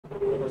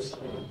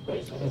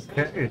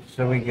Okay,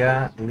 so we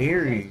got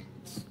Lerys,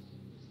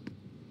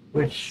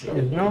 which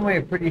is normally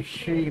a pretty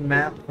shitty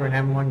map for an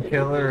M1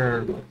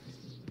 killer,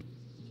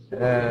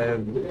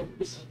 or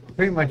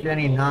pretty much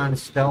any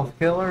non-stealth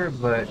killer,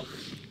 but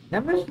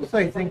Nemesis,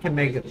 I think, can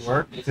make it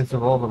work because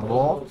of all the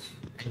vaults,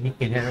 and he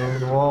can hit over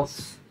the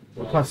vaults,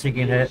 plus he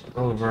can hit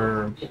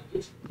over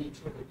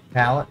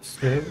pallets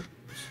too,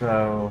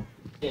 so...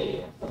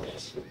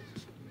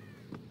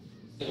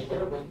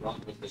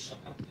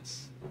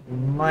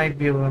 might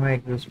be able to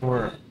make this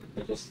work.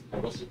 If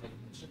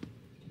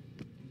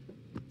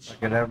I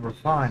could ever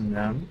find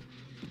them.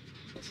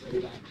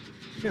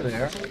 Here they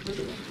are.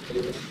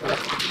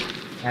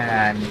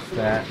 And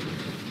that.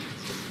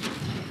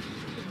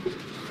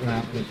 No,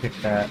 let me pick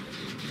that.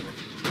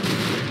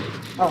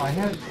 Oh, I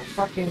have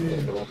fucking...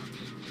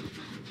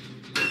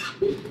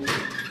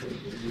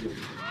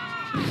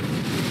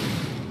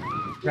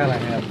 Forgot I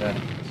have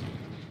that.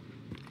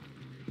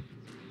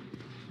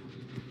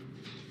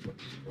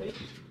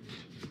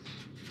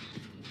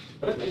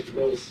 But I think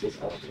those is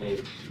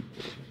automated.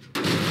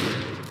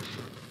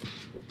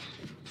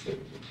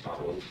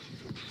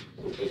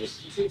 They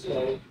just use it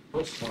today,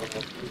 push one up,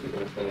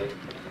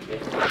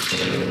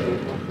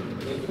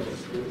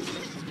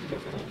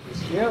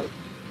 yep.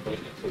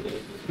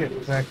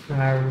 Get back to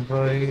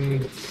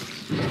everybody.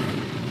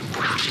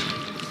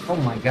 Oh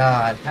my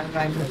god, how did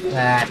I miss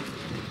that?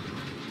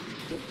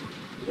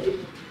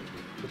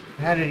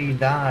 How did he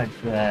dodge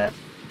that?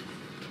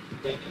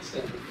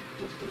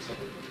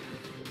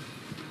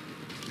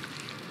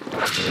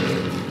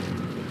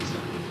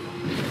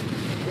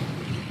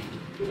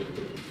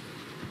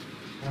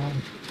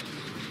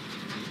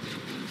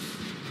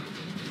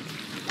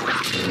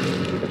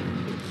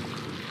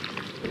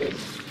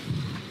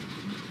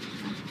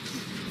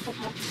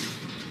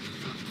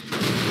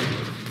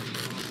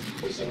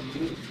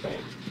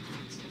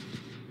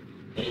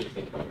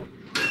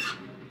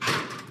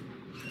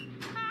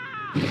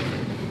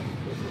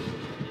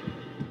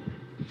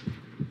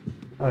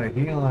 Oh,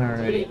 healing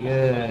already,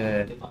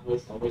 good.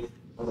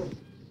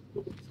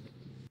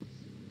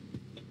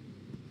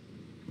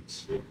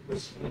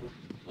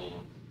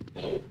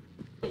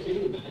 Can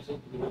you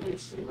imagine? You might be a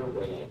streamer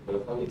where like, but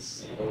if I would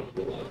say you're like,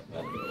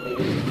 that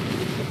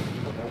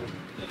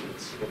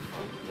it's super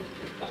fun.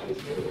 That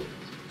was really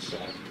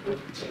distract.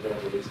 Check it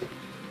out, what is it?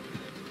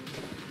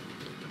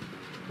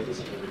 It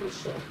isn't really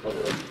distract.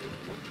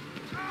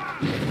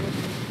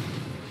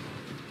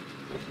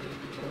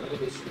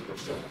 That is super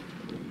distract.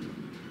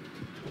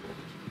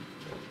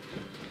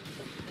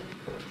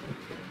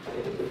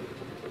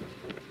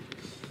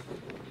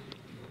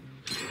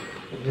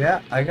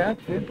 Yeah, I got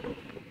you.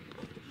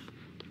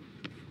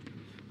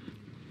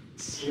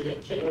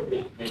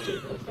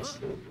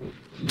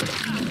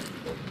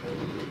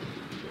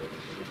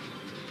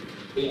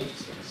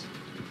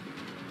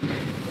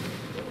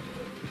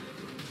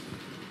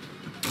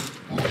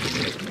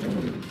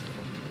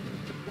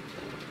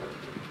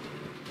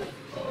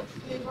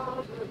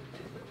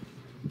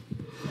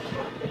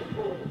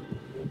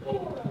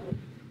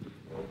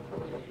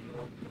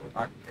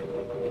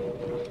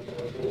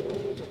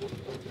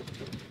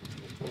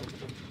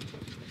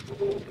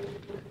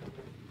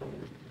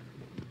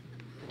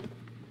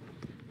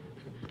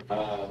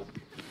 Oh.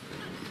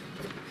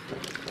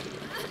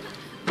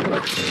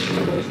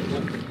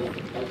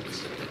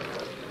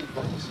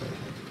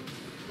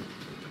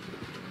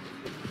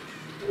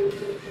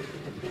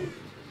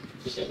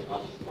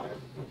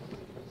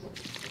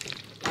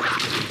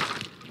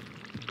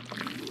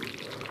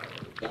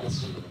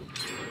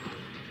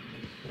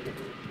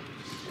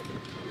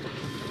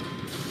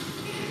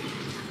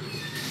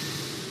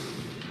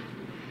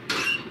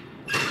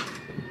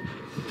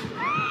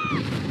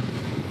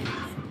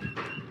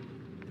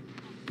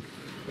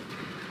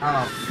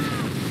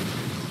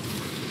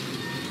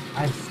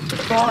 I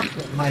thought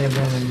it might have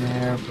been in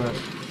there, but...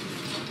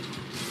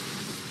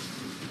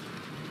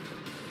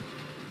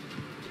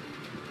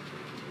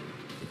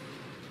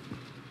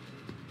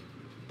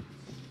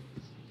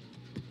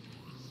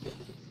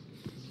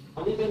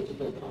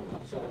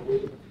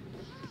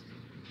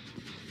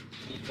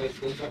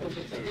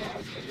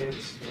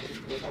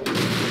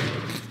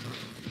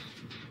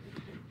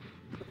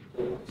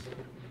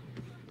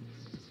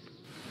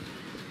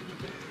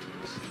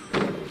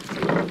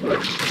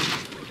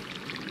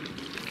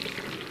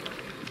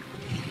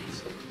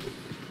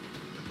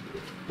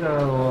 So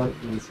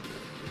lucky.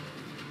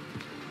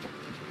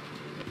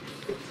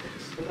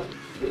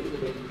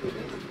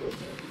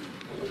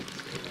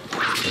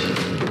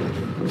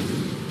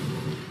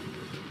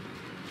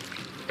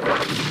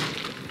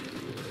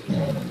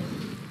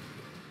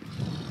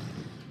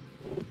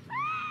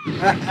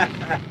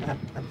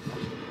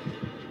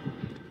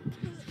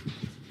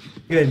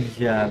 Good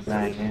job,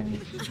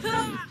 Ryan.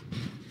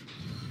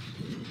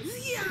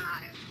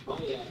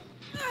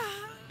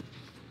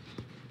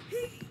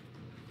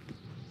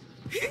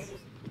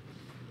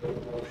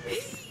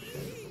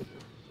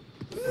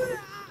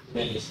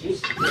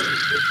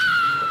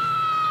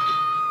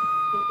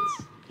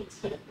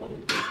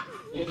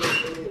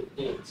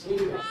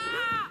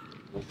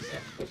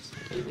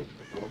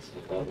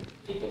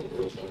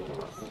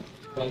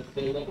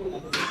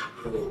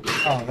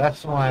 Oh,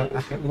 that's why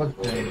I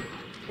looked at it.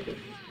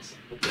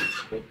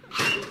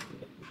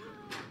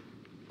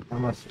 That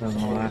must have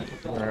been the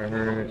last where I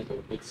heard it.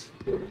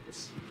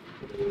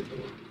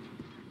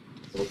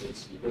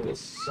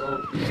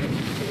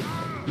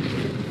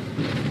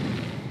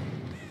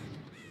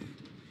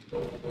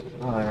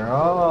 Oh, they're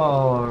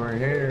all over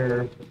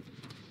here.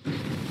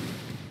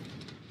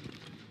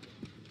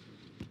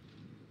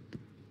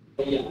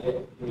 Yeah, I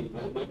mean,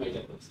 my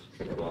deck looks like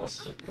pretty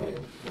lost.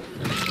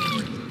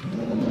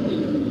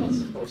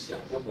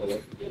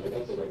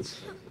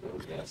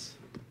 Yes.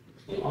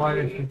 Why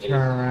did you turn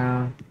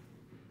around?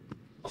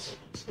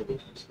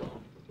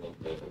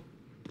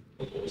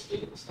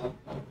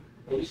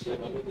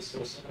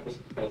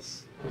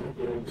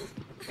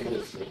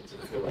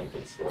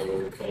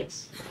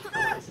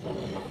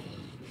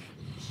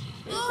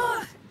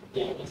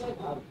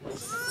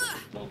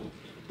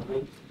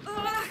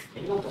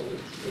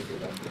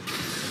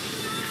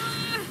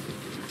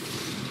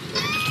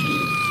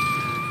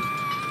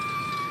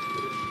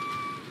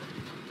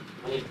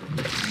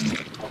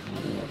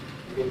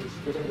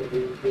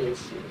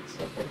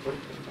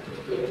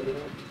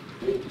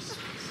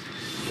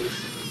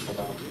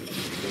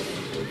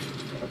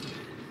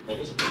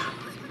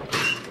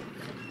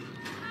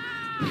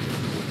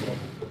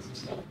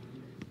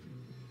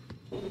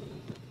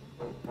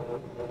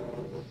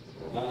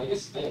 I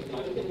guess I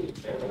don't get any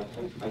fair, but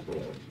I go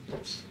there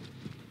first.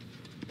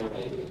 I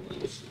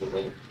guess the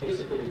way, I guess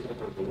if we're going to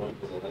cover the one,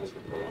 because I thought it was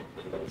going to go up,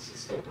 and it's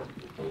still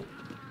working.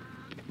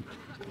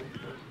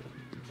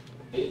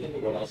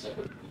 Anything what else I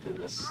could do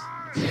this?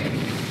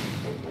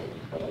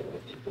 But I think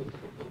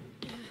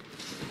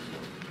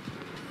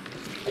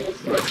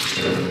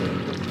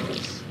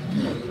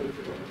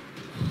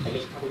I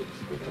guess probably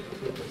just pick up a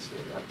little bit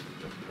straight up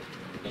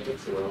and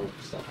get your own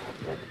stuff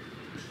out.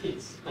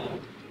 It's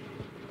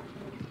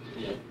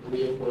you know,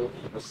 real world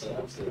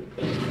setups and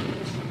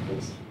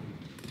things.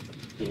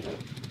 You know,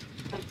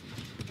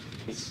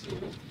 it's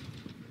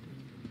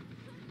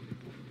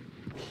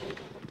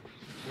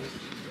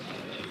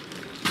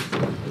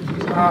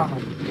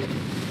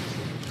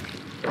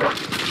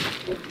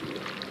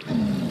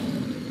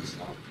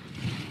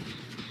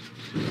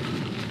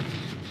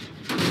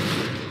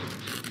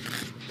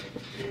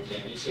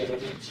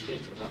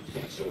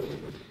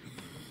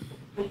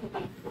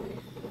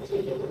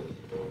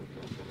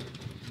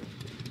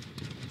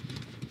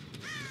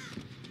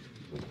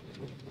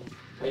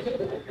I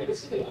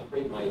guess if I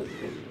upgrade my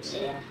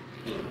setup,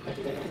 you know, I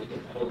think I can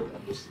get better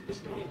at this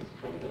game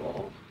at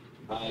all.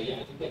 Yeah, I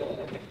think that I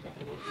think that's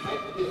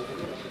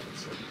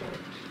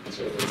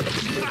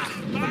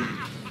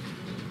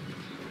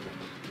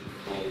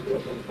I grew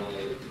up in my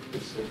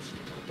research,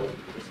 but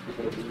it's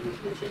because we use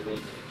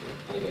machine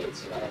I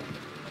it's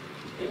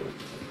you know,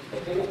 I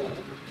think that's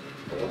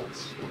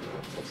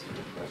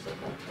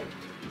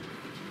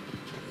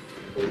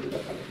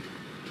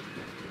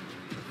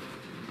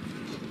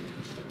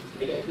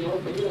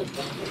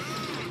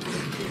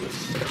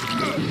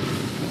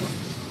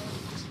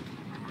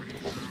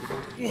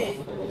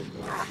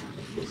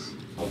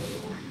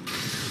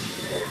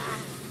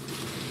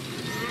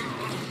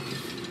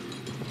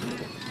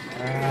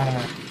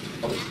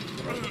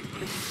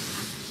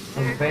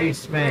The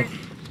basement.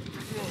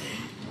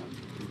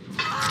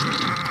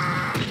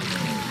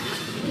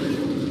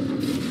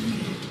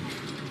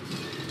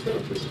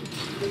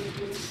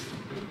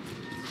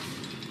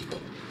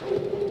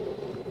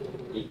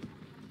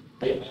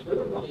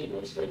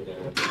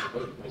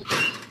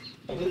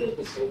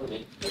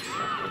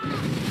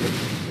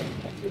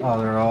 Oh,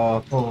 they're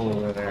all full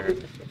over there.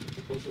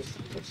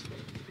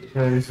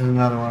 So this is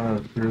another one of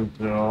those groups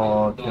that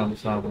all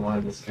jumps on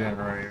one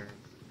generator.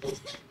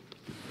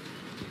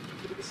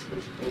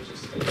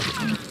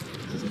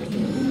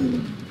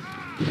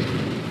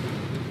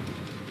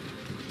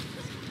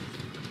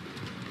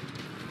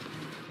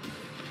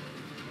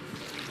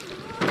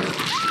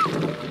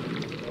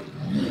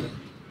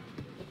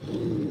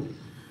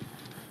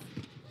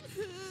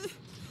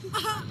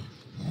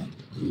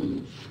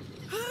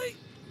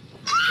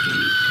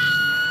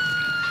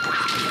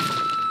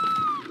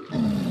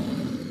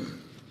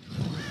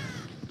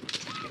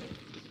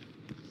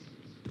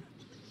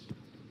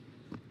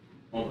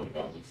 Oh my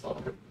god, you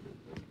fucker.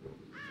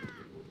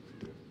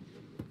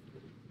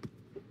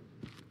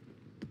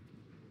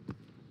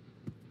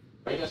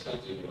 I guess I'll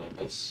do like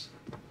this.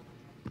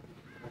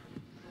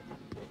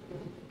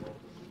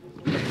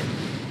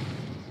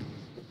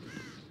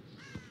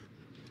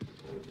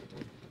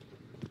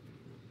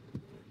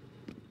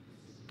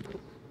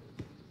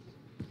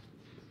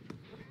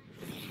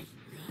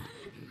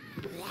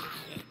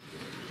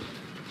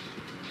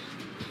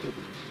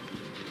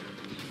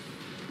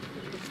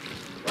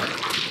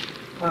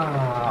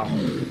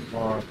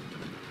 Or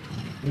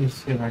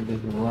he's gonna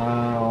just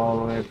run all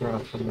the way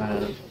across the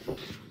map.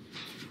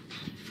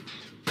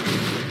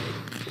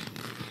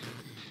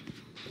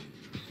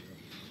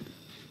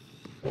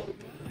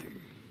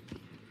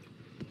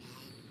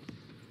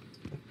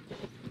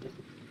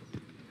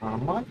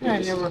 Why can I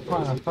never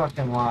find a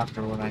fucking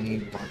locker when I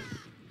need one?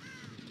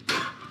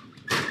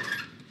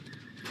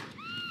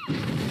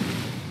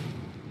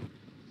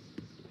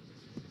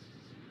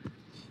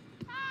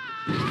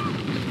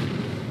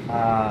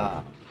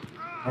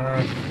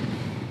 Alright.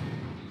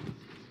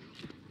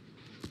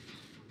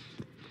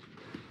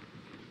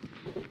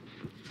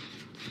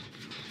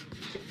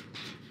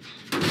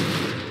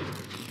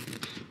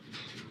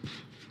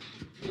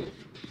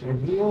 You're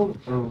healed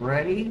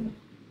already?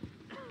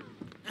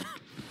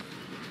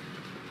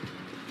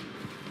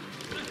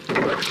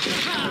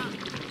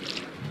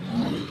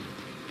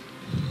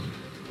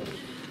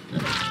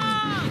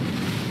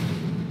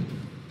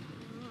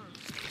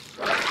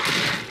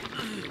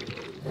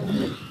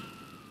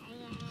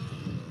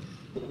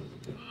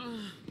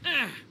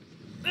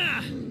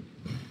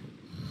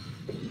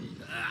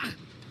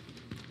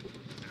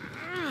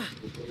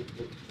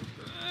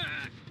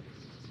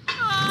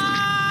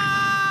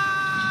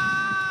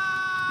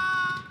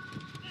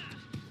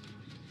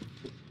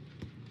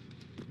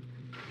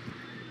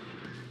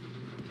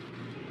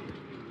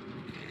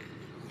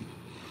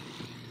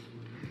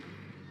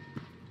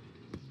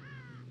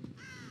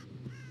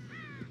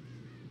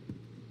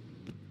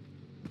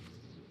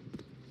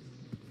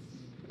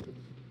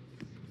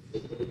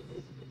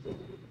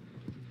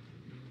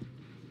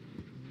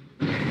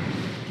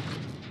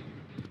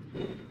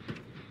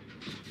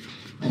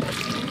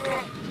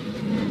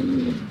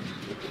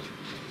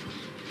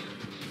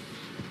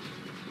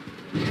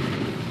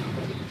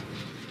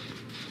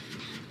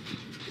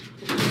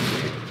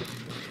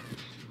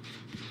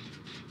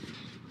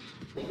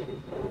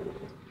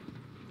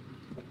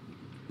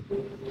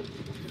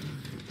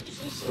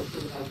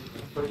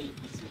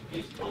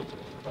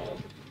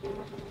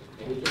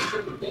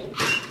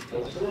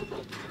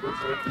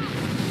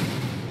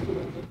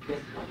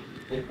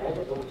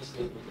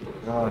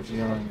 Oh,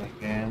 healing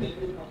again.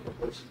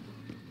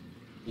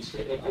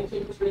 I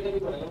think it's great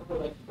anyway. I don't feel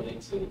like putting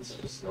to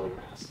such a slow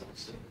pass.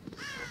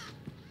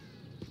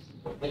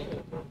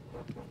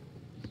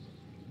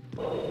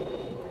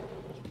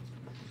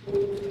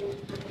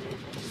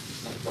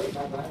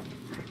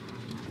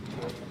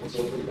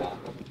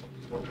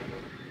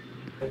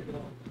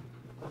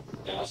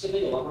 Yeah, I was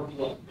thinking a lot more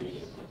people like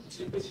me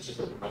too, because it's just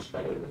a much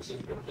better than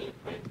super big.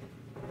 I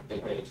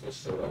think right into a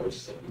store, I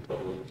was thinking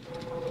probably.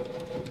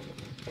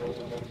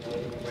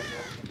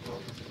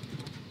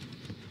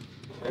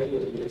 Radio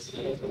university,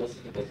 I have to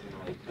listen to this in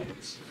my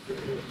notes. You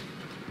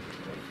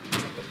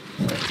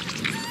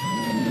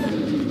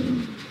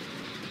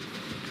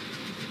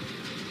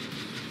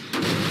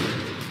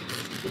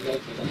guys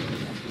can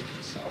actually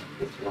yourself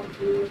with one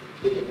who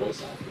did a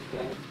voice acting for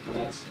that, and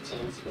that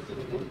sounds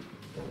specifically.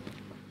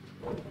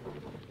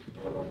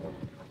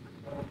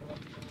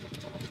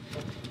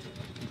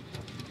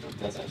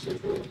 That's actually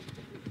true.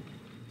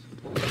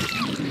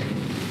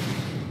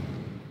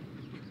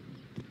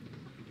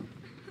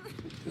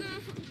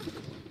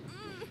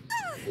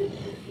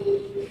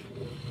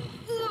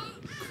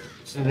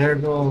 So there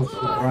goes the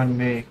run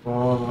me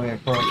all the way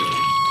across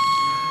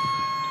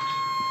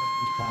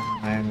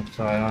time,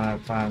 so I don't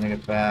have time to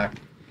get back.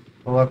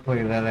 But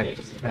luckily that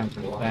extra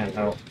 10%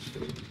 helps.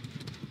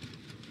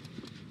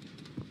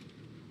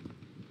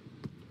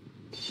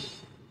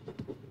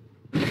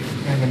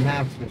 And the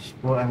maps are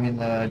split, I mean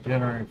the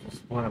generators are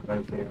split up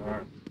as they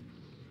are.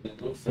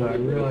 So I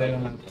really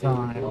don't have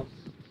time.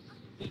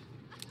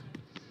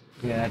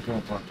 Yeah, that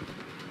won't work.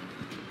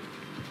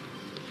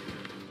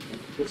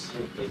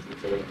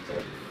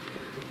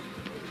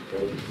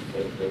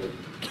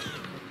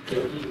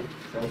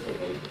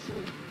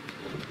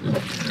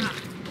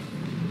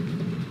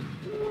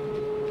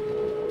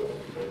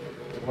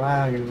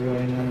 Wow, you're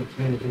really not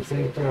finished. You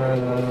think there are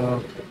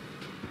though.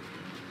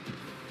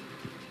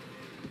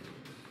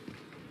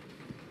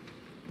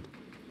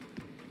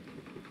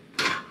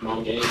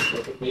 Mom game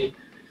perfectly.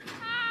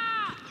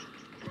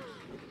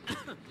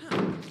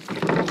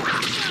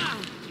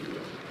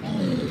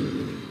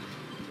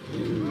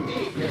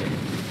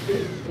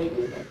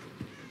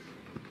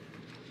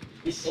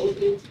 These soul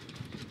things,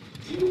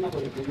 do you have a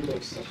really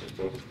like such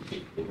a good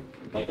thing?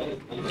 Like that is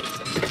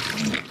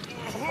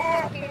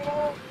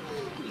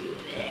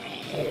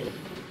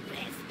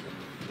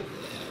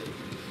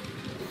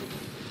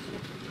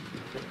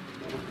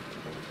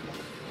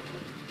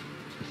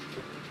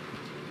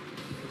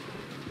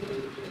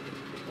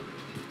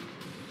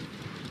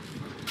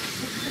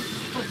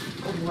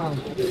Wow.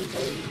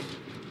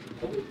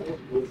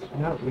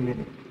 Not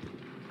really.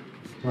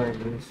 Play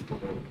this.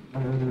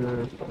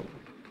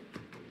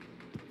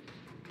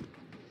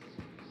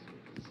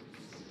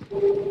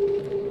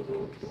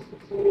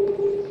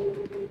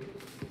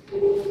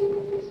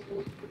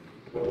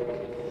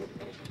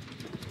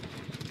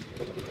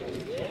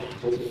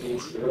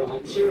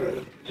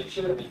 I'm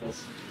sure because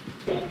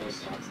God knows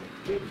sounds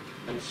like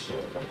I'm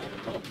sure, but I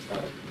don't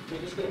know.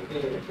 They're just they're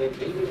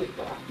really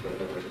black or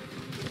whatever.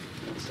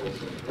 So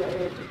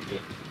they're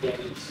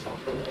getting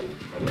softer and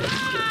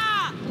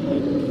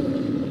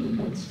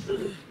that's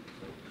true.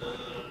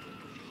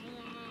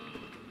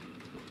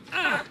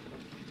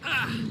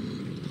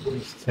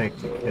 Please take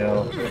the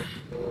kill.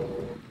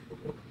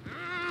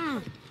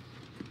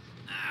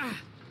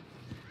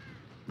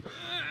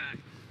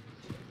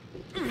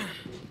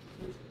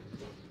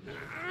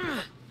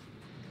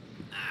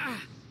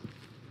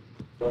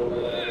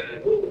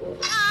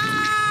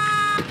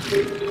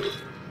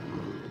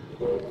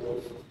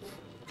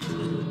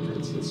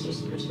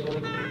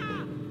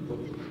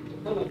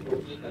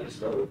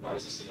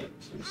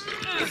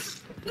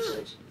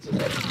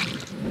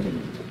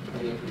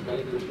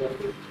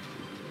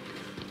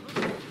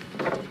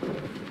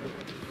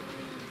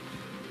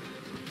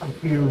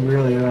 You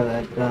really are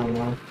that dumb,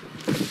 huh?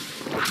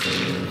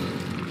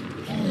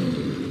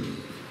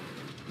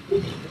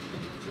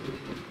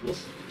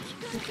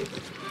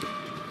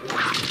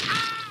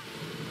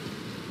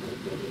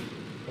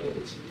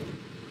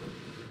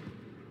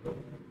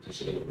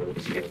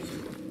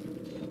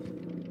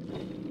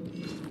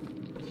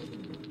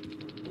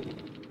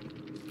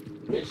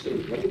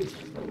 Actually,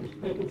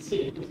 I can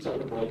see it. He's trying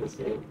to play this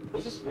game.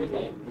 It's just weird,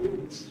 like,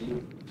 weird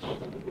Steam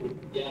content.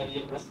 Yeah,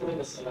 that's the way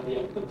the setup,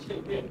 yeah,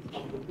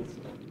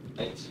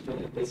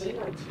 they say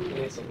like 2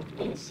 minutes of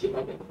let me see if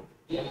I can.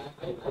 Yeah,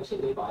 I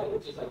actually did buy it,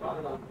 it's just I bought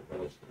it on my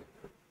fridge.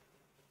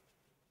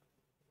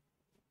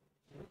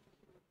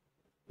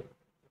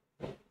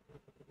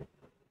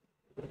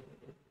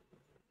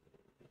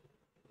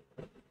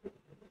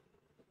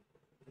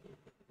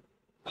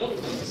 I don't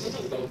know,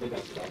 sometimes I don't think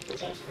that's right,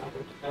 it's actually not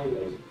good. I don't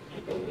know, I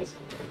don't this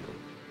one.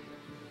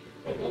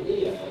 But let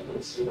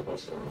me see the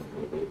poster on the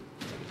movie.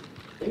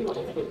 Maybe I'll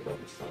have a look at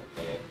this one.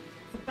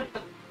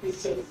 He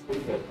said it's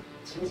pretty good.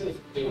 So what's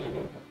it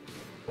doing?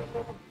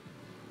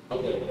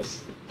 Oh, there it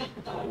is.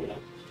 Yeah.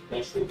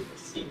 Next thing,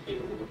 see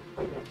people.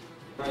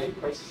 Right,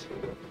 prices are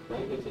good.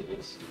 Right,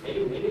 continues. Maybe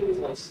it was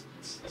like a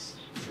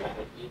steep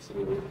strategy to,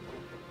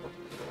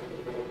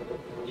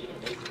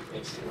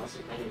 make some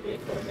awesome kind of game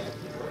for that.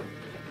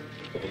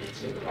 But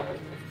it's hard.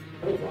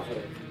 I don't want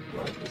it.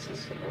 Like, this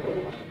is a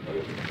little while.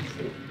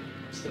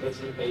 So that's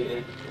what they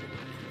did.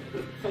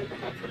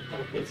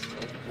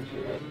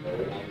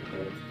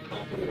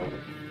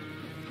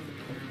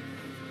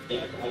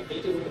 Yeah, I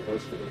think it was the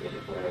first one again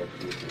where I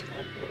used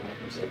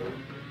it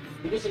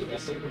because I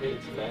guess it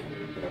related to that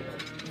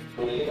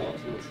when I get out to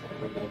this one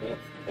a bit,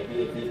 I mean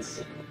it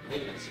needs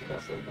maybe not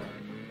successful,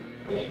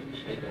 but like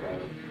even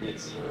around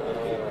needs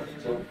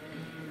so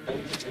I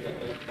think just make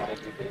it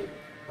 5 to 8.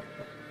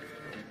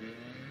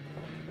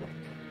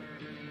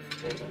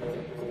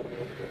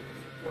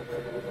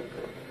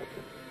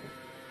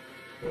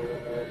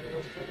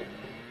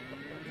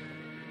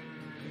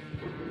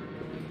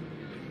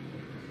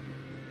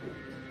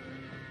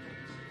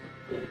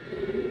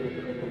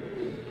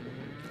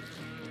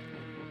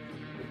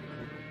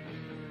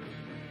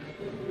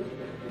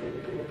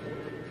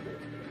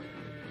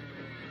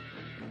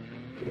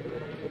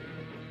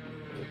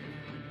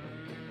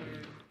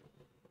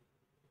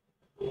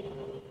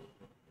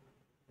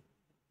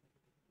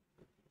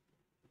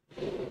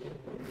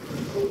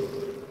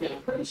 Yeah,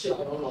 I'm pretty sure I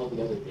own all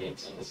the other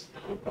games on this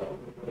account, but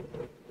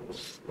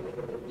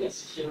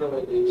yes, Hero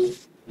I do,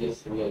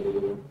 yes, 3 I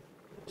do.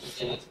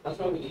 And that's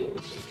why we need it.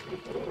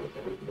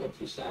 We have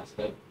 2 stacks,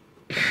 but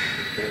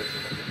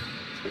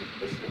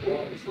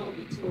well, it's not a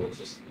big tool, it's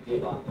just a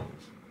lot of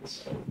damage.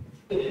 So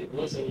it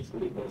looks like it's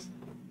pretty close.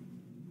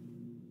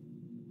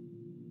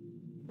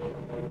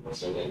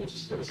 So damage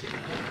is crazy.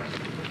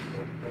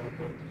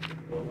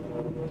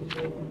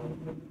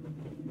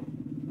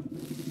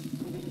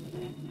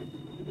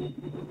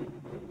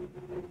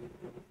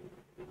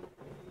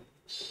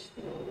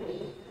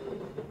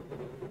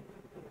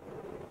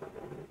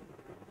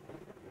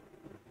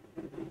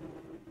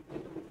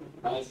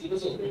 He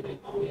doesn't agree with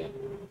oh yeah.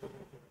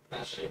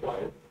 Actually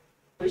acquired.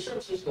 Pretty sure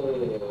it's just the what do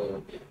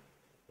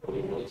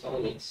you want to tell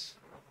it? It's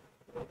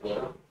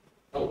yeah.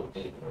 Oh,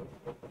 okay.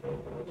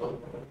 Oh.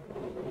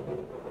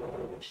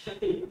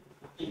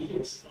 He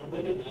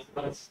responded and asked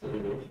about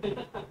screwed.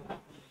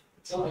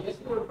 So I guess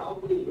we were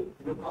probably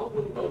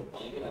both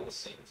playing it at the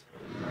same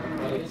time.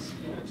 But I guess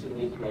you actually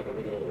need like a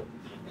little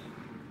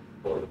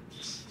or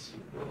pieces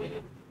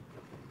related.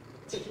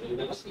 It's interesting,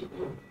 that must be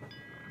weird.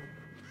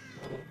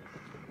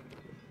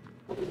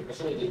 I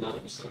certainly did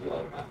not used to be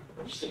like that.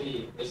 It used to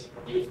be this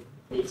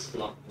you'd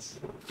slot this.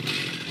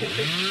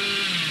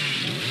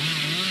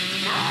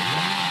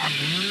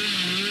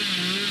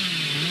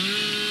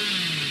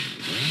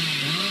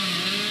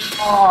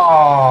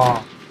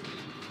 Oh.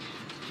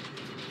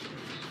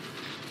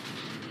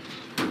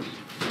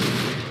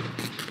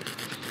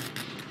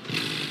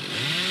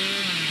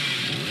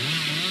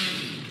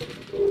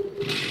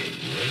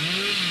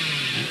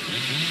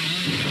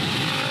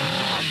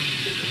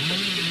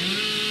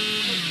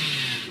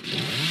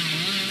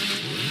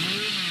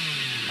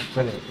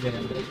 Put it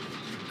in.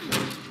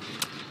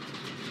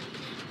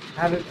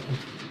 How did...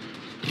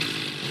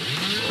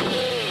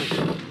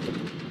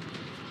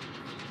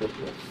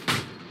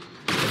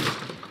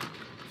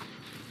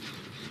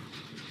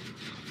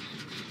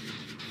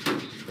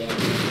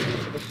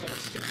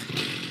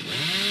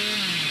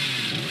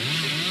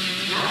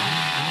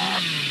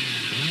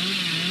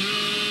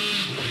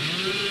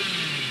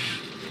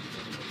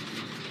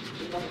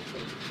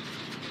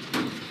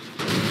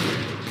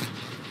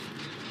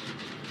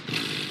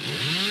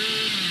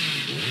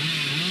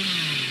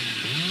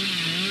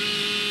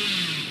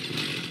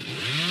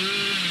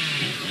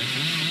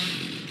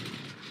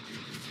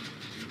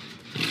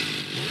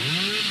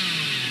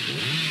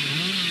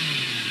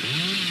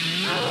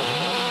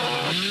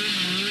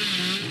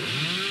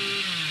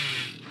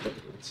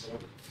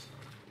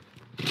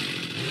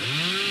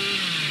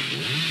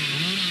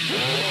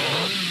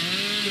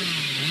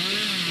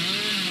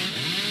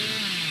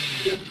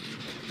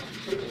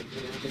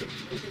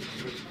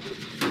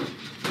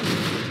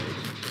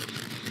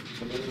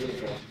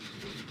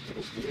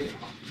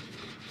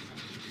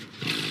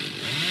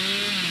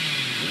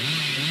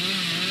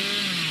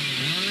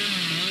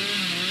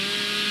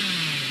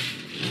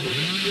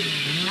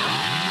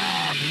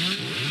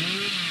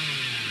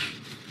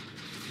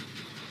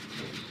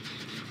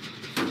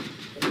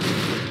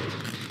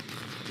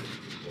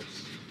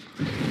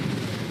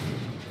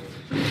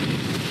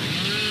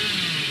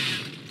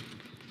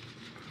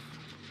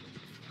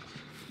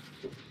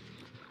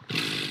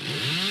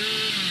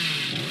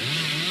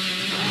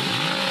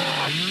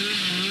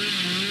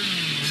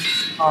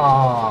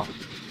 Oh,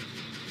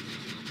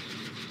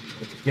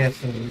 it's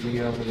guessing to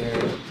be over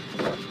there.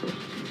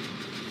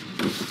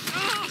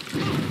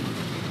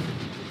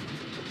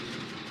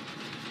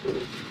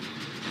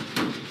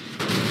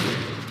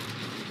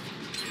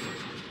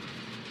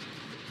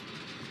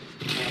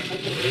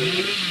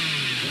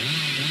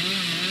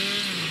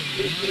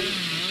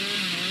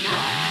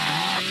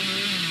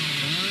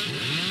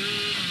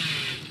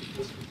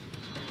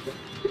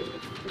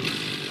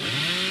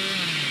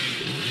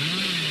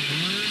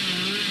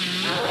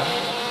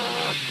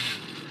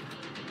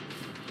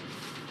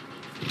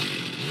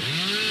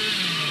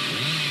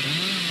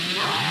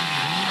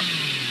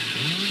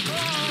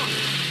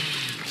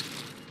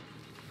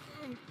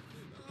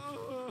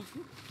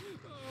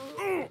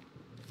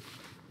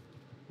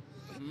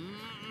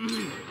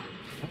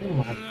 Oh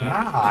my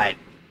god!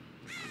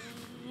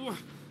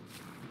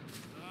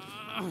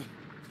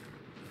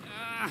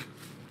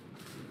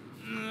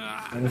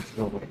 This is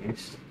a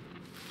waste.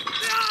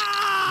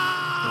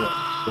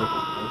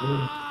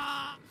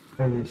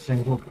 Every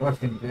single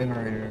fucking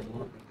generator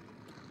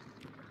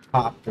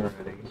popped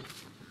already.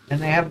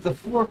 And they have the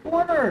 4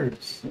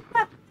 corners!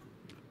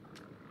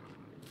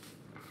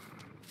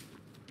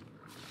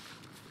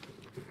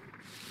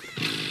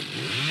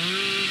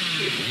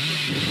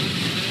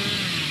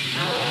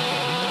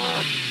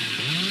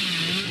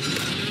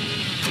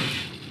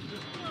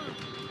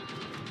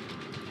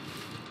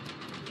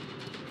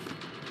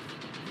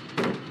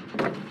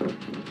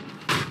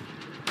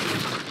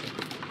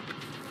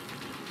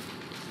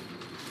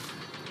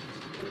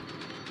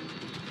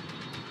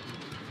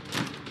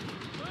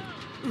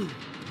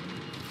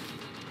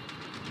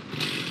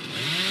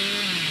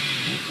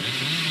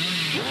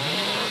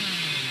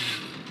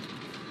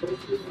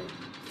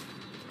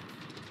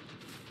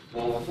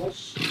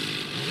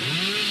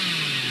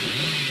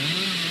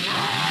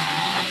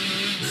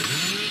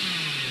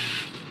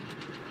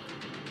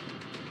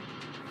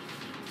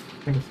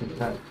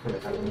 I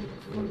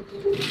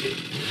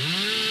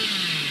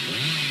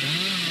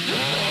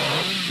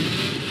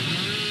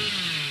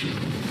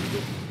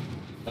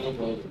don't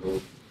know the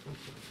group.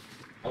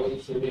 I would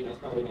assume that's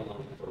probably not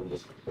long for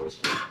this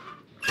first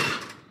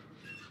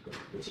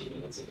 15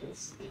 minutes of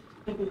this.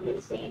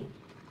 It's done.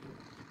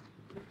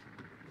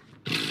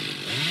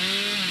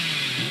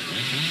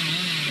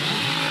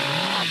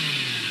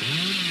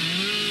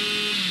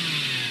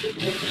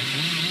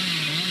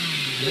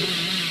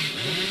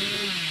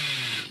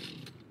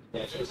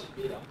 Yeah, sure,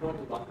 yeah,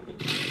 probably.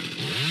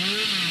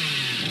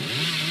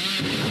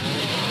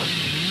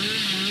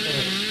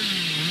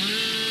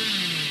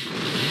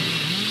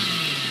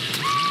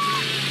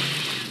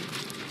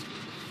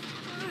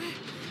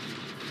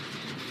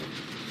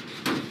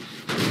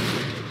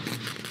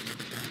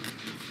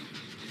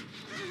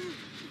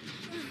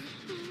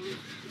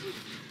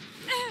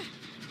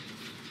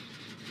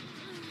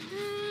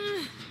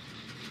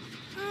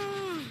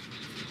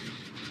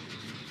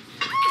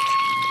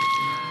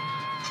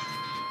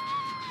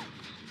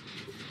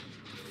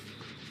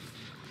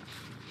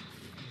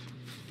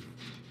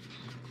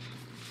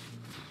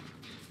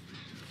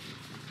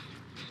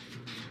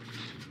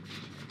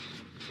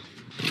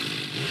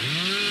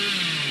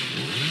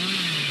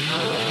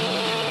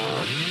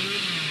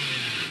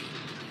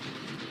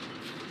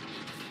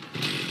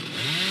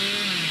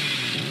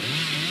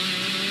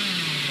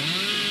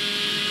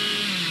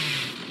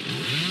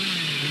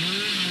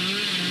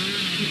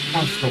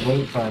 Wants to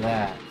wait for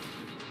that.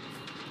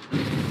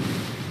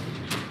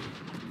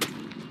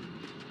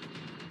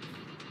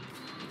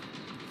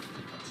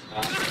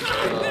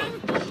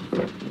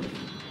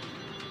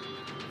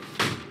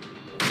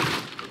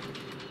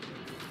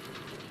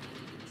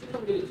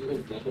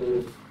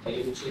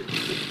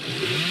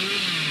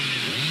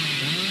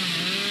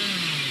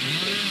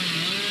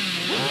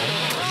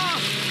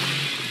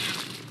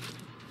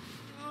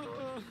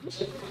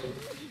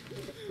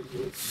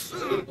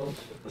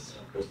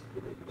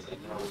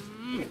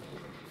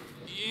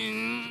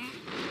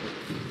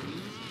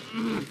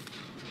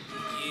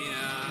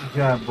 Good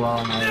job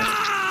blowing it.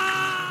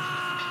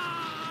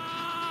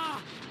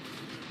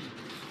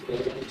 There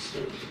you go.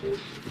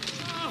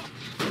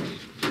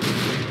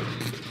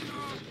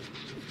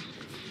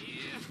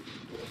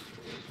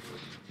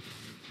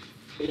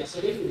 That's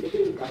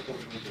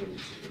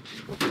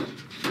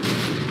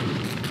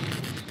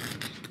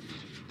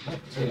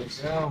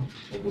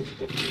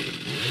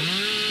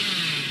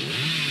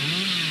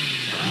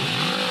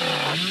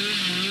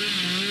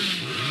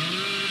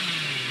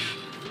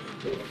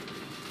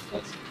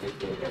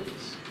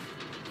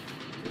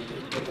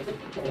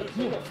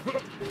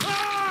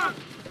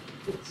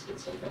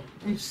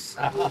You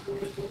suck.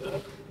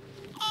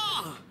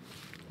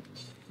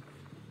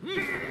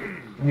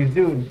 You You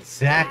do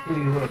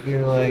exactly what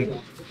you're like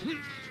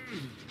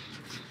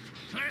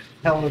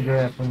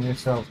telegraphing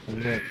yourself to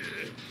do.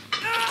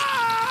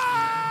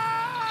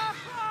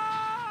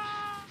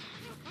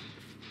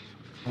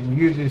 And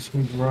you just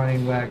keep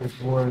running back and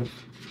forth.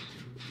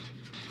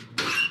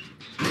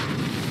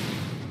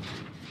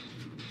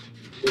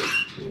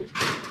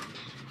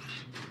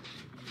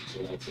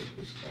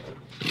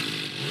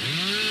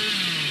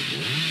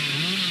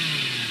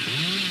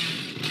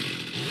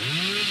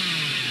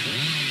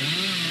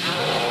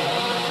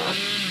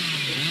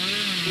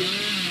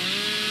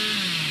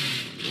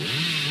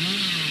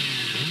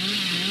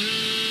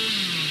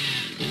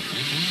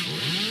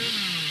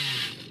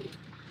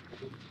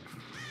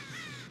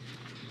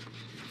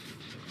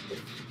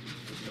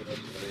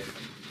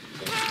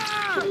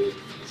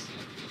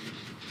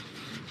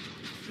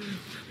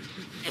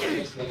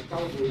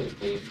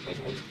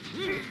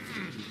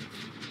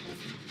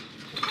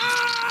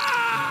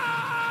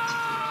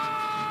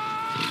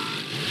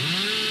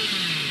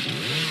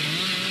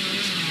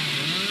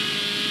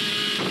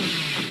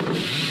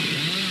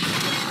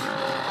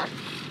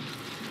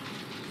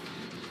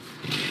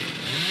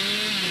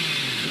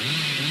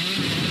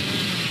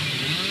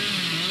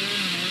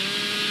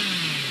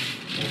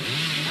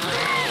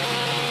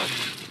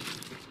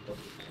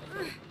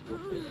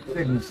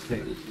 Big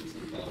mistake.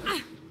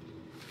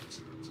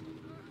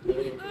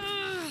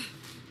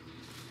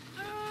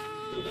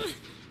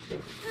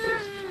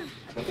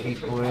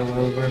 Keep oil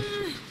over.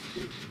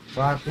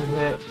 Rock with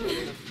it.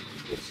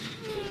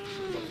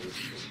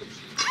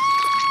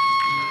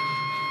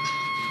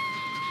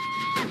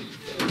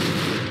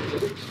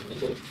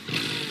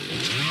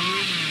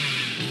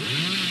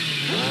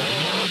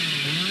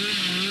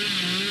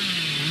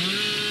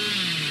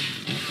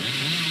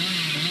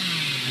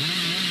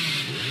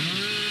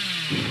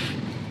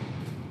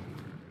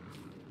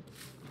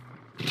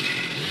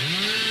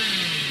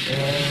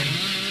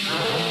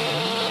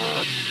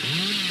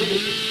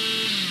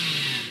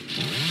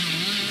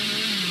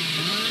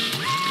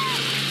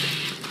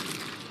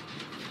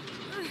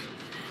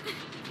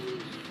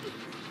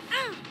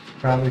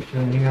 Probably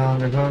shouldn't hang on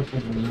the hook,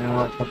 and now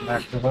I'll come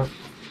back to hook.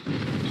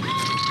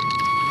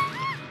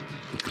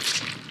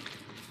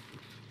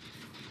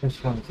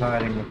 This one's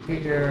hiding up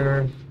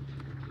here.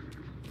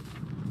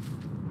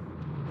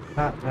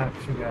 Not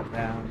she got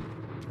down.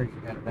 Or she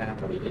got down.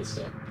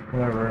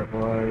 Whoever it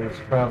was,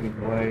 probably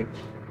Blake.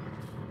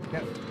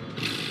 Yep.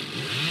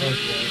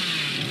 Okay.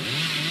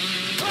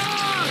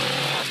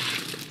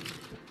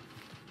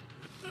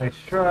 Nice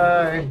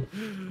try.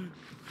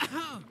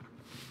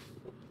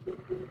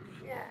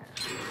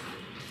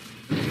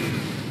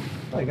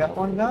 I got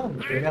one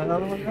done. I got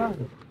another one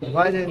done. If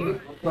I didn't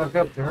fuck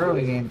up the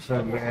early game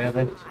so bad,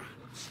 they could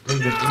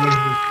easily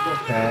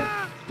flip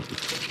that.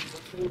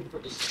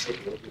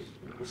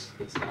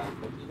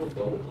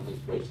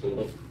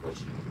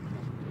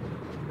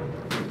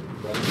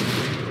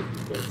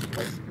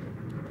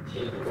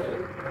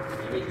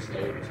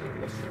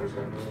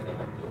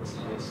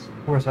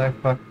 Of course, I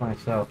fucked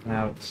myself.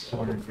 Now it's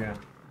corner again.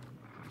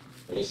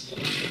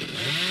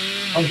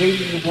 Oh, they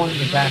did the one in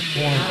the back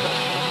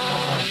corner.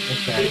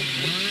 Okay,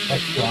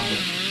 that's fine.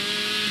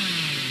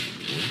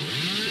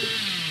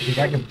 I think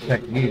I can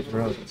protect these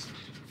roads.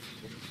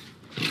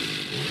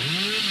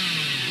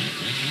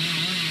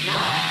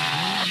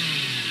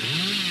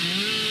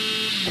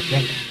 I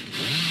think.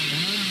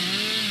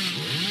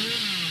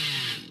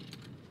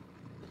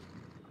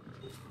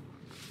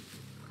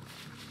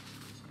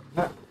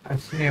 I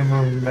see him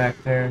moving back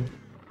there.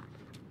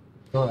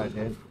 Thought I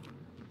did.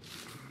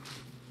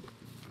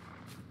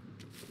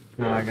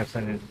 No, I guess I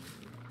didn't.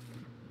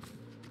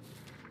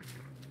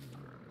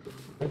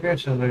 Okay,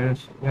 so they're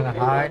just gonna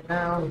hide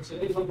now?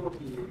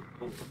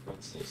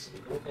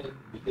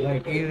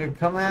 Like, either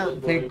come out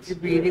and take your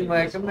beating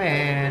like a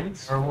man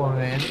or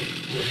woman.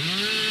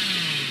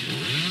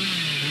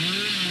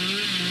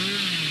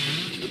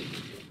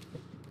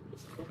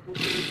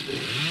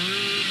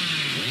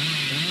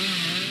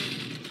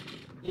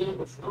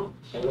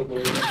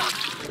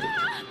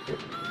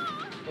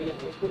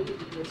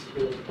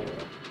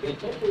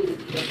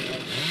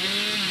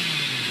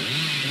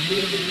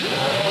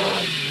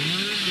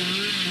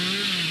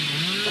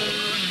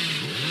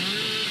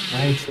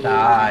 Nice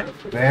dodge,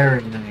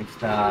 very nice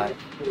dodge.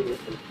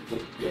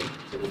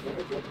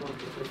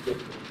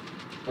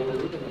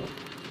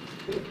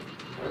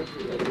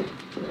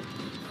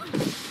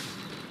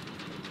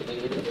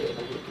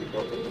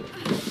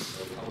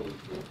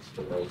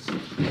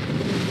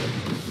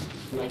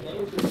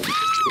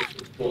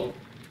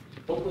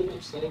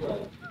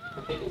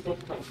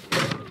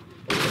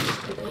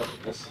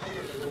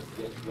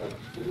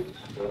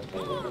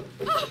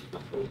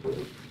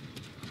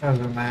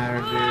 Doesn't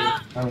matter, dude.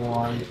 I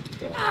won.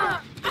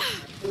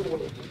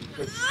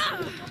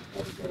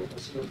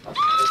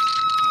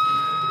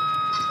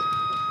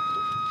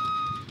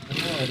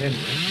 No, I didn't.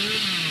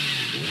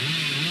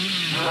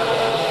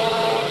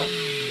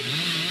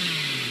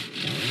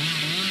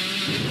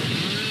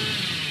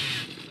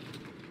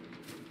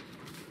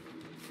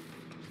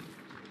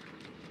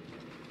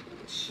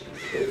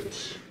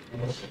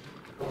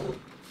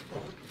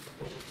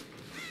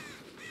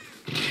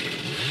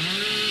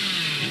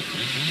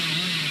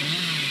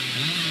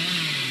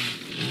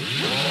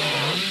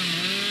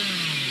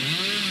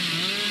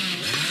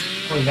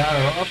 We got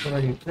her off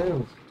already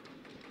too.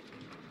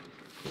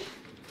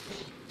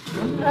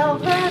 What the hell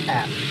that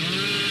happened?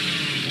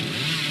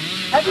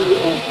 How do you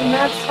get from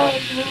that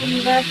side to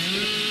the next?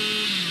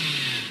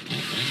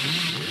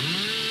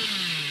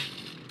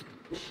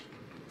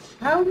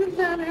 How did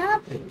that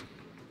happen?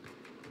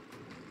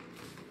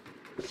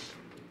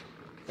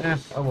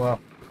 Oh well.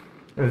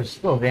 It was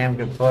still damn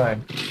good play.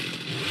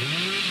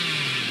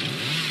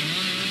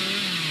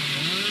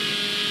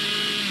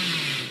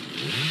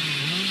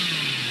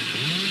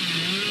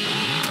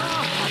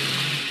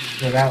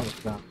 So that was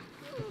fun.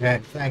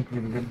 Okay, thank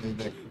you for giving me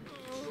this.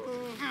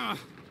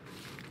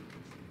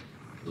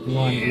 You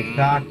want to get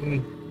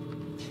cocky?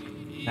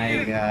 Now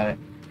you got it.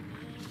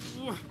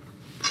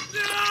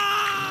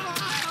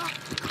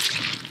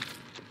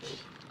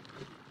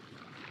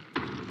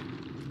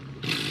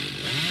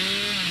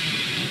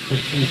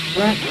 Push you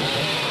front.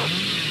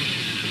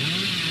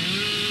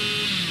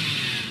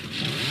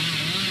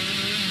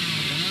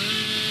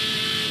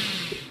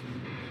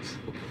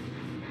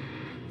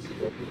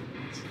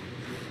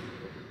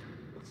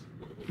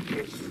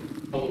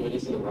 Oh, when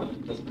he's in a run,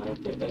 it doesn't matter if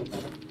you get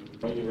that.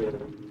 When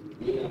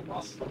you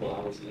lost a couple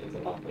hours and it's a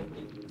lot quicker.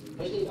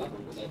 Especially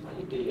was I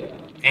finding the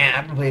Man, I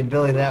haven't played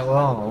Billy that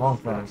well in a long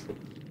time.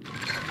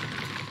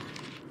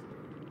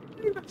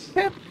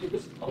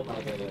 Oh my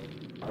god,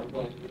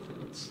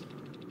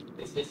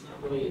 it's not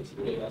really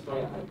intuitive. That's why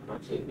I'm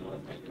actually not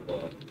affected the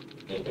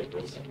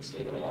gameplay second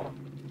state at all.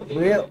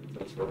 Well,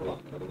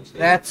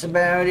 that's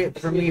about it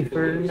for me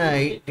for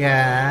tonight,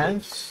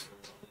 guys.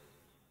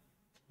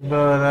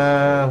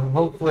 But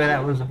hopefully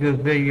that was a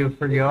good video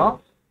for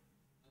y'all.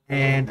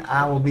 And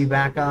I will be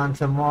back on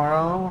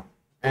tomorrow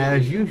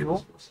as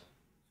usual.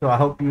 So I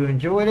hope you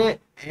enjoyed it.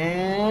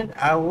 And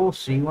I will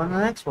see you on the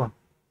next one.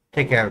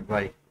 Take care,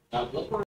 everybody.